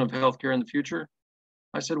of vision of healthcare in the future,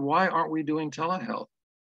 I said, why aren't we doing telehealth?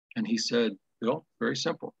 And he said, Bill, very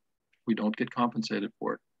simple. We don't get compensated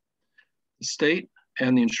for it. The state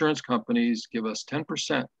and the insurance companies give us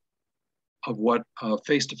 10% of what a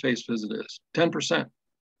face-to-face visit is. 10%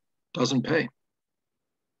 doesn't pay.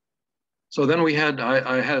 So then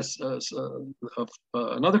I had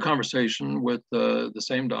another conversation with the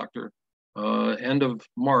same doctor end of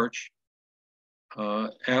March,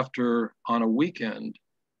 after on a weekend,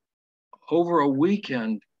 over a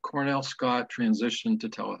weekend, Cornell Scott transitioned to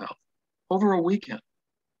telehealth. Over a weekend.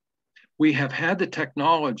 We have had the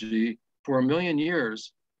technology for 1 million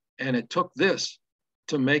years, and it took this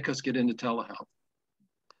to make us get into telehealth.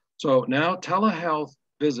 So now telehealth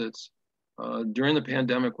visits during the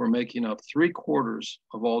pandemic were making up 3/4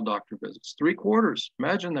 of all doctor visits. 3/4,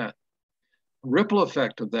 imagine that. Ripple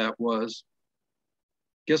effect of that was,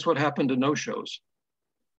 guess what happened to no-shows?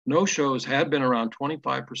 No-shows had been around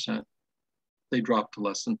 25%. They dropped to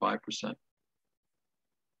less than 5%.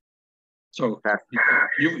 So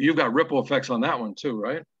you've got ripple effects on that one too,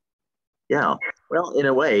 right? Yeah. Well, in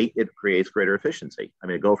a way, it creates greater efficiency. I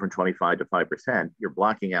mean, go from 25 to 5%, you're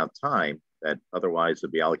blocking out time that otherwise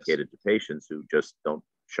would be allocated to patients who just don't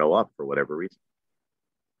show up for whatever reason.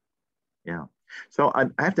 Yeah. So I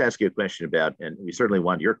have to ask you a question about, and we certainly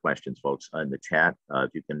want your questions, folks, in the chat.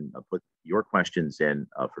 If you can put your questions in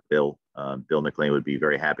for Bill. Bill McClain would be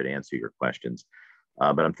very happy to answer your questions.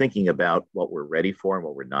 But I'm thinking about what we're ready for and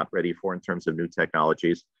what we're not ready for in terms of new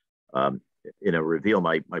technologies. In a reveal,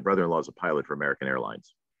 my brother-in-law is a pilot for American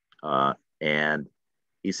Airlines. And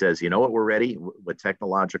he says, you know what we're ready, what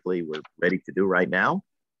technologically we're ready to do right now?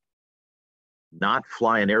 Not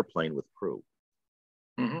fly an airplane with crew.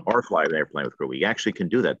 Or fly an airplane with crew. We actually can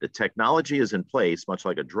do that. The technology is in place, much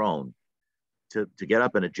like a drone, to get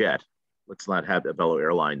up in a jet. Let's not have Bello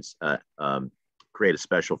Airlines create a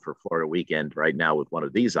special for Florida weekend right now with one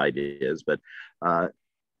of these ideas, but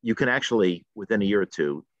you can actually, within a year or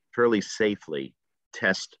two, fairly safely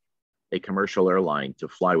test a commercial airline to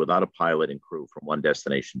fly without a pilot and crew from one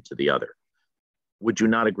destination to the other. Would you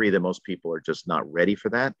not agree that most people are just not ready for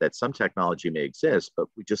that? That some technology may exist, but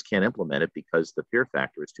we just can't implement it because the fear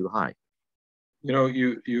factor is too high. You know,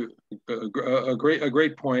 a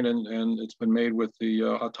great point, and it's been made with the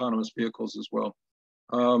autonomous vehicles as well.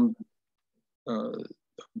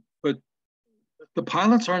 But the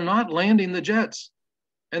pilots are not landing the jets,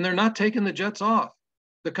 and they're not taking the jets off.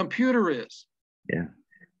 The computer is. Yeah.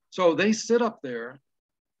 So they sit up there.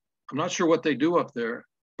 I'm not sure what they do up there,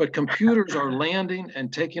 but computers are landing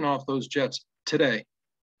and taking off those jets today.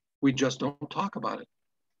 We just don't talk about it.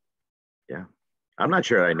 Yeah. I'm not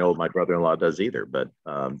sure I know what my brother-in-law does either, but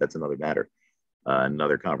that's another matter.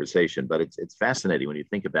 another conversation. But it's fascinating when you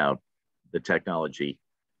think about the technology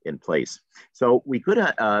in place. So we could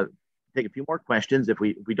take a few more questions. If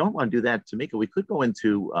we don't want to do that, Tamika, we could go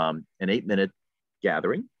into an 8-minute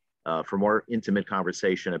gathering for more intimate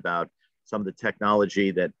conversation about some of the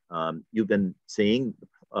technology that you've been seeing,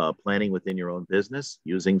 planning within your own business,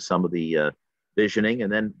 using some of the visioning.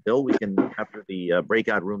 And then, Bill, we can, after the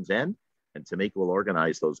breakout rooms end, and Tamika will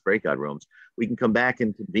organize those breakout rooms, we can come back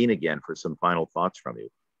and convene again for some final thoughts from you.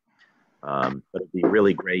 But it'd be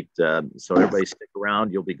really great. So everybody stick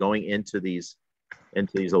around. You'll be going into these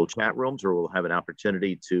little chat rooms, where we'll have an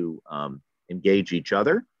opportunity to engage each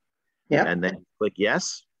other. Yeah. And then click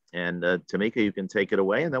yes. And Tamika, you can take it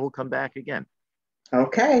away, and then we'll come back again.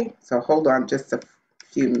 Okay. So hold on just a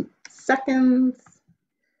few seconds.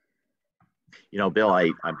 You know, Bill,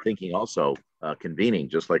 I'm thinking also convening,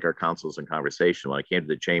 just like our councils and conversation. When I came to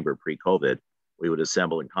the chamber pre-COVID, we would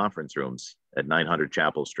assemble in conference rooms at 900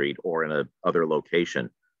 Chapel Street or in a other location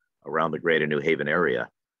around the greater New Haven area.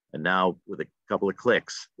 And now with a couple of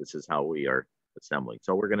clicks, this is how we are assembling.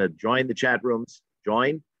 So we're going to join the chat rooms,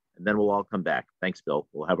 and then we'll all come back. Thanks, Bill.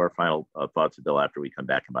 We'll have our final thoughts of Bill after we come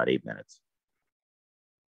back in about 8 minutes.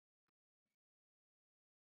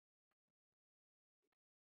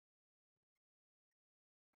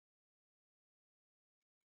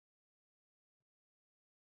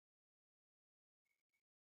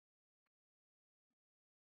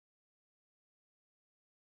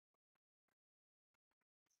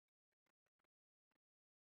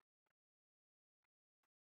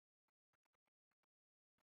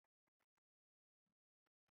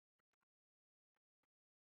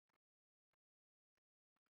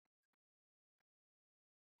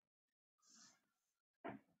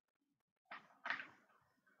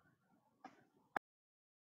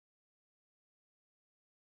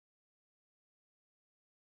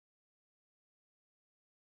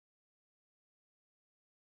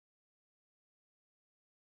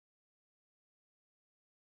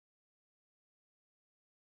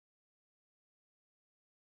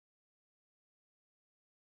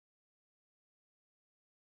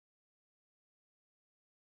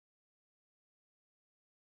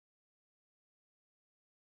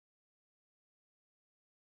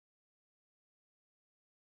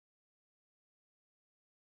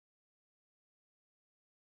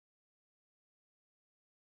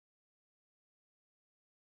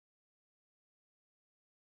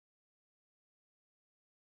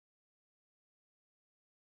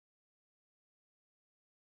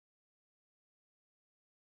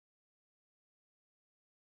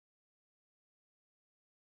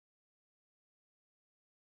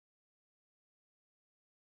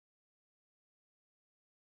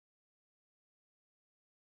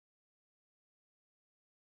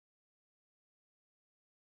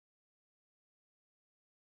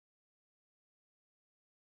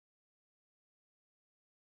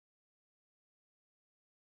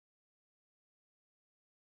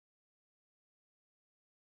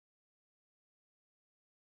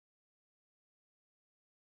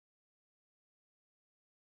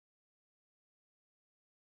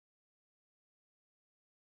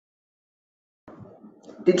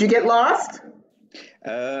 Did you get lost?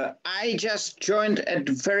 I just joined at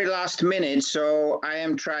the very last minute, so I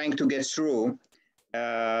am trying to get through.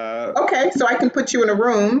 Okay, so I can put you in a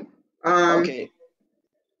room. Okay.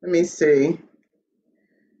 Let me see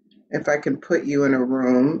if I can put you in a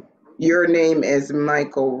room. Your name is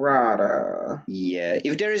Michael Rada. Yeah,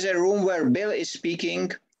 if there is a room where Bill is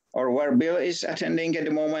speaking or where Bill is attending at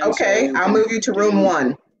the moment. Okay, so I'll move you to room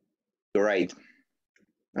 1. Great.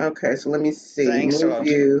 Okay, so let me see. Thanks a move lot.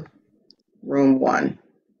 you room 1.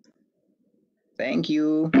 Thank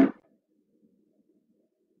you.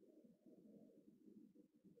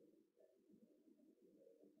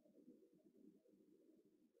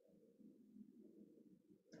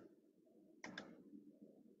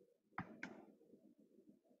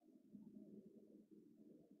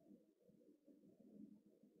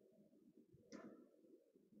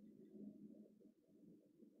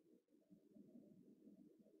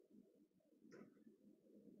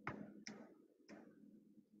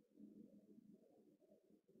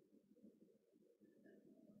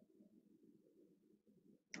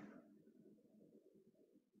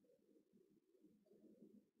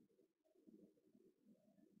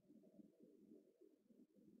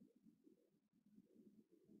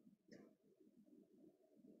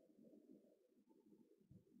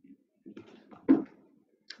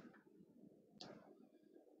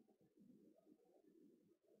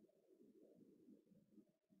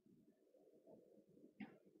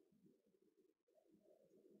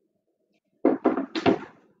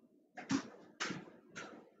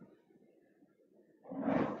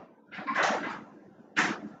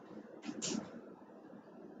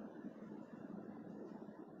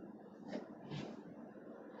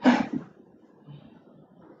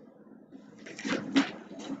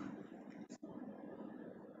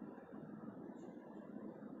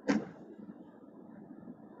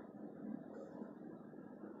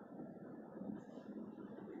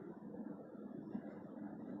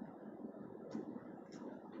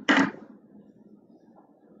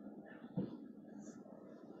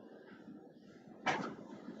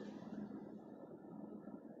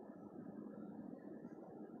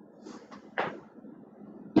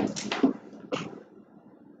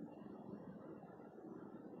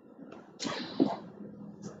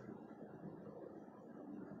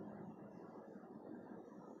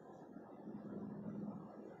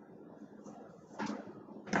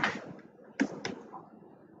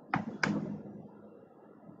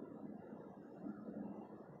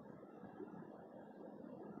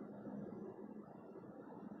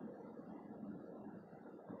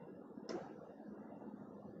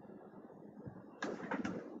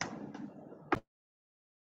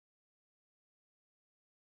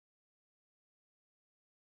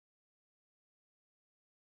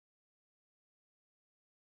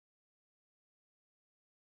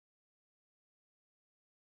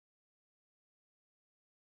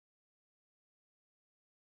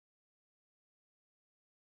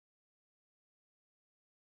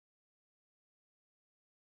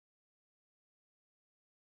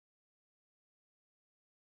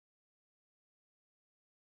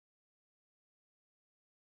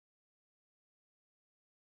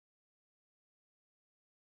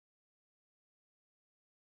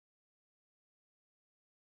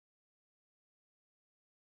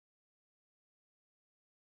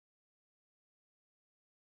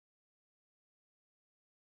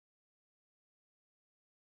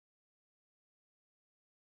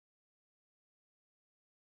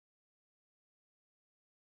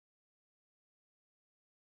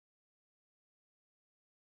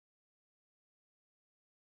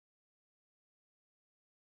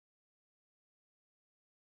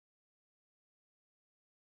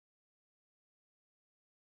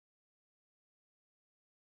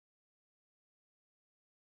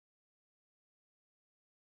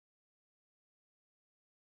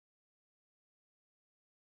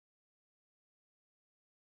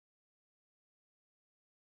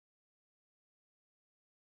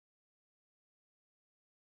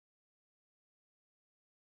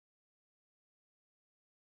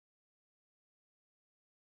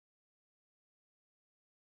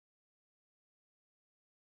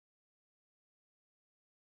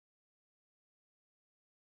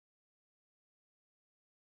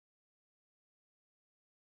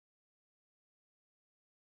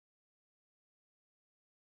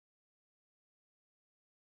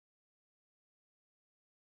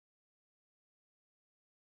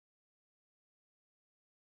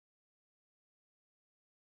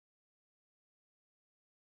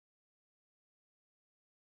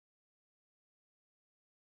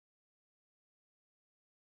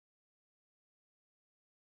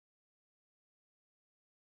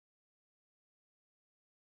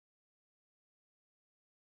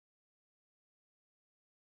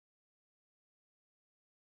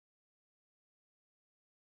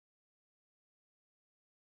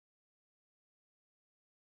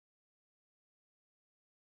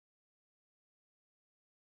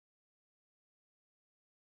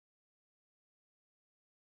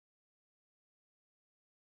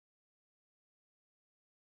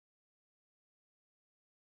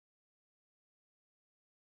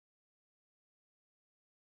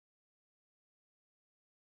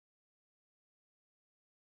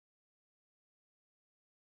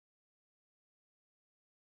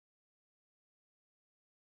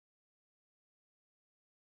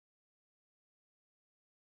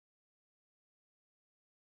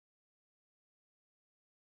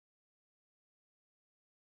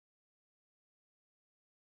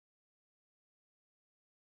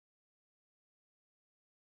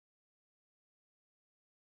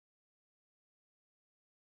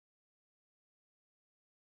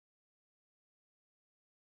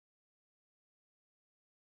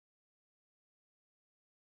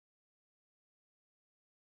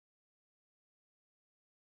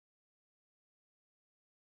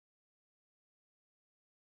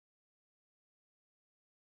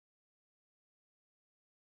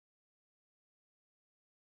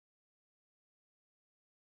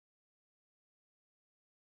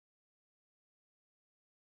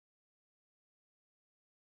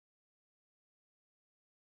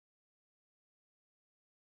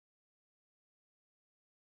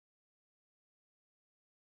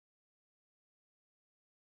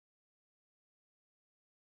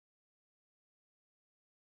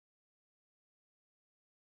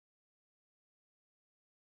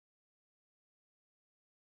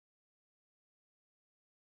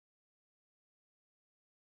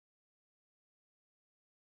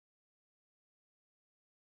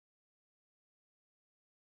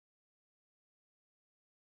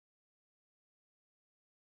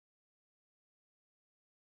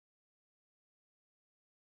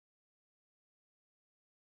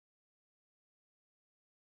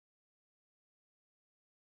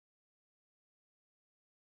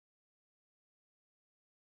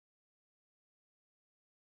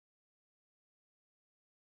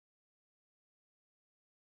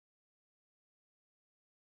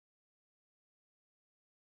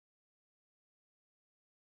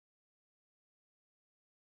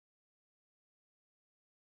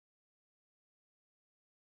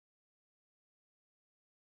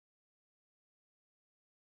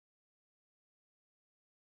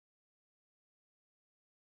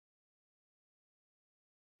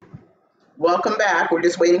 Welcome back. We're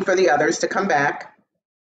just waiting for the others to come back.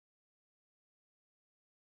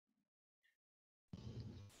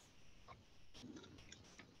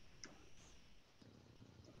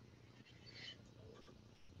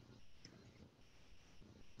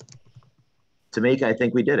 Tamika, I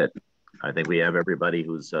think we did it. I think we have everybody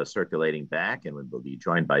who's circulating back, and we'll be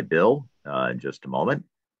joined by Bill in just a moment,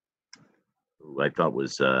 who I thought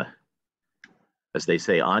was, as they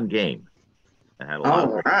say, on game. And had a lot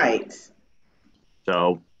All right.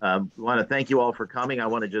 So we want to thank you all for coming. I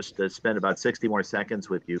want to just spend about 60 more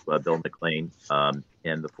seconds with you, Bill McClain,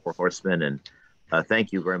 and the Four Horsemen. And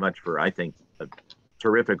thank you very much for, I think, a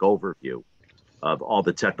terrific overview of all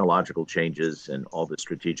the technological changes and all the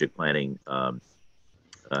strategic planning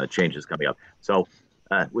changes coming up. So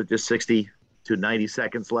with just 60 to 90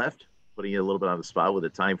 seconds left, putting you a little bit on the spot with a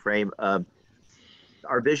time frame,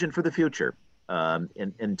 our vision for the future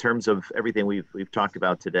in terms of everything we've talked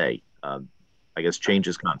about today. I guess change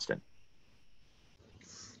is constant.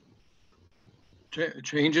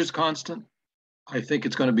 Change is constant. I think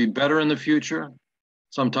it's going to be better in the future.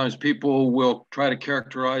 Sometimes people will try to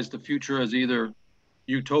characterize the future as either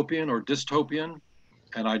utopian or dystopian,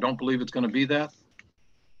 and I don't believe it's going to be that.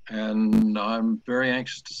 And I'm very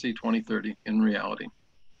anxious to see 2030 in reality.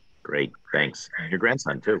 Great, thanks. And your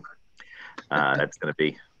grandson too. That's going to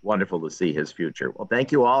be wonderful to see his future. Well,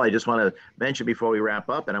 thank you all. I just want to mention before we wrap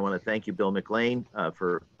up, and I want to thank you, Bill McClain,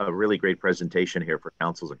 for a really great presentation here for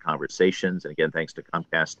Councils and Conversations. And again, thanks to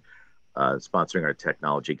Comcast sponsoring our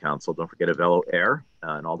Technology Council. Don't forget Avelo Air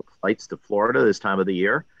and all the flights to Florida this time of the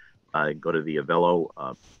year. Go to the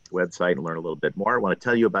Avelo website and learn a little bit more. I want to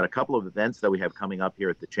tell you about a couple of events that we have coming up here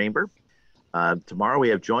at the Chamber. Tomorrow we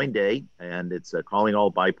have Join Day, and it's calling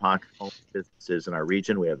all BIPOC businesses in our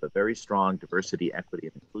region. We have a very strong diversity, equity,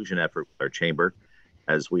 and inclusion effort with our chamber,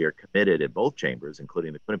 as we are committed at both chambers,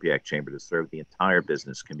 including the Quinnipiac Chamber, to serve the entire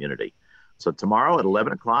business community. So tomorrow at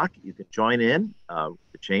 11 o'clock, you can join in the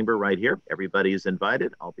chamber right here. Everybody is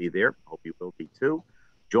invited. I'll be there. Hope you will be too.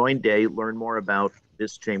 Join Day, learn more about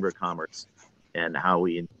this Chamber of Commerce and how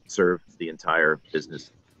we serve the entire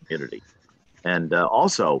business community. And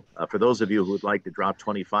also, for those of you who would like to drop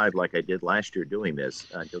 25 like I did last year doing this,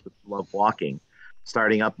 you'll love walking.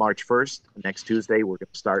 Starting up March 1st, next Tuesday, we're going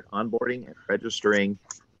to start onboarding and registering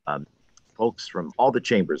folks from all the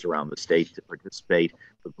chambers around the state to participate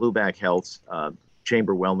with Blueback Health's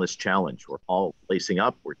Chamber Wellness Challenge. We're all lacing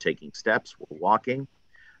up, we're taking steps, we're walking.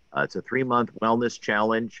 It's a 3-month wellness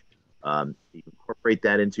challenge. You incorporate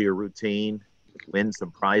that into your routine, win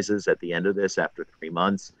some prizes at the end of this after 3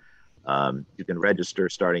 months. You can register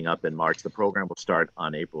starting up in March. The program will start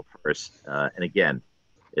on April 1st. And again,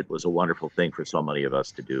 it was a wonderful thing for so many of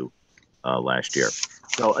us to do last year.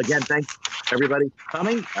 So again, thanks everybody for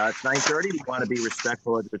coming. It's 9:30. We want to be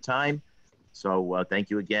respectful of your time. So thank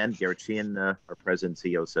you again. Garrett Sheehan, our president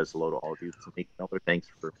and CEO, says hello to all of you. Tamika Miller, thanks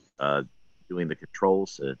for doing the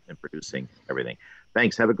controls and producing everything.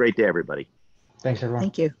 Thanks. Have a great day, everybody. Thanks, everyone.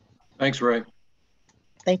 Thank you. Thanks, Ray.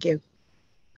 Thank you.